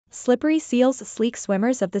Slippery seals, sleek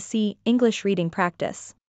swimmers of the sea. English reading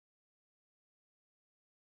practice.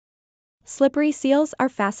 Slippery seals are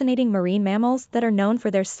fascinating marine mammals that are known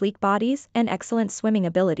for their sleek bodies and excellent swimming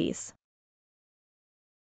abilities.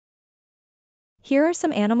 Here are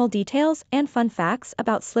some animal details and fun facts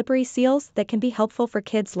about slippery seals that can be helpful for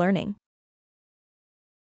kids learning.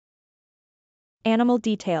 Animal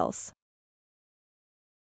details.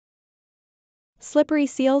 Slippery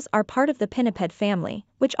seals are part of the pinniped family,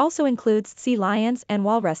 which also includes sea lions and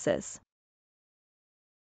walruses.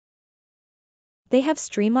 They have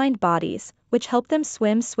streamlined bodies, which help them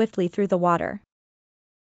swim swiftly through the water.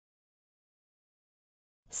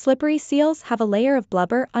 Slippery seals have a layer of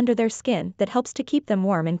blubber under their skin that helps to keep them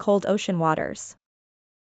warm in cold ocean waters.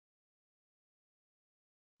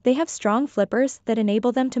 They have strong flippers that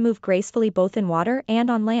enable them to move gracefully both in water and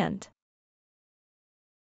on land.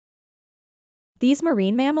 These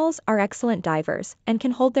marine mammals are excellent divers and can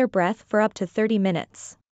hold their breath for up to 30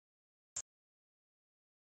 minutes.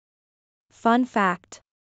 Fun fact.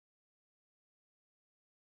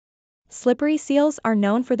 Slippery seals are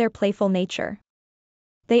known for their playful nature.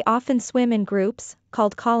 They often swim in groups,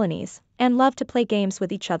 called colonies, and love to play games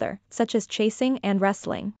with each other, such as chasing and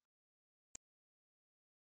wrestling.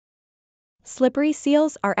 Slippery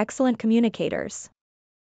seals are excellent communicators.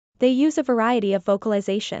 They use a variety of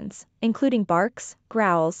vocalizations, including barks,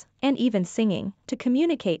 growls, and even singing, to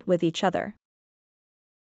communicate with each other.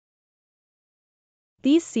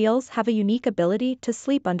 These seals have a unique ability to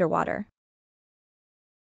sleep underwater.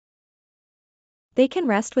 They can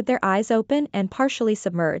rest with their eyes open and partially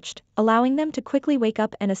submerged, allowing them to quickly wake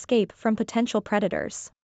up and escape from potential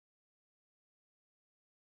predators.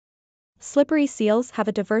 Slippery seals have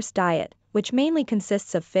a diverse diet, which mainly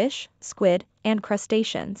consists of fish, squid, and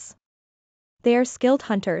crustaceans. They are skilled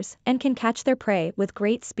hunters and can catch their prey with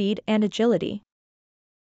great speed and agility.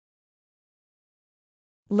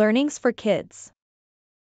 Learnings for kids.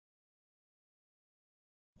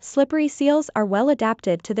 Slippery seals are well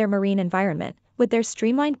adapted to their marine environment, with their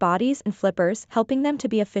streamlined bodies and flippers helping them to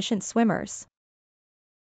be efficient swimmers.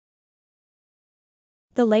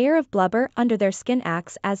 The layer of blubber under their skin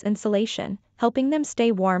acts as insulation, helping them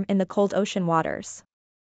stay warm in the cold ocean waters.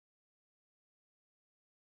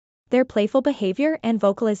 Their playful behavior and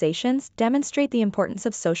vocalizations demonstrate the importance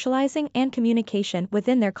of socializing and communication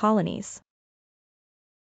within their colonies.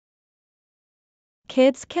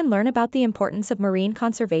 Kids can learn about the importance of marine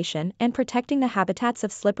conservation and protecting the habitats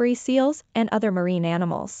of slippery seals and other marine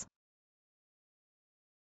animals.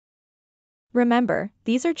 Remember,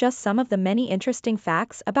 these are just some of the many interesting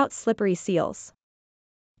facts about slippery seals.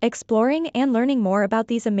 Exploring and learning more about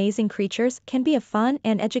these amazing creatures can be a fun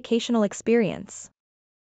and educational experience.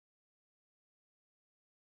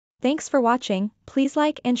 Thanks for watching. Please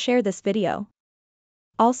like and share this video.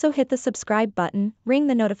 Also hit the subscribe button, ring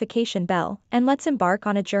the notification bell, and let's embark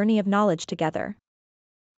on a journey of knowledge together.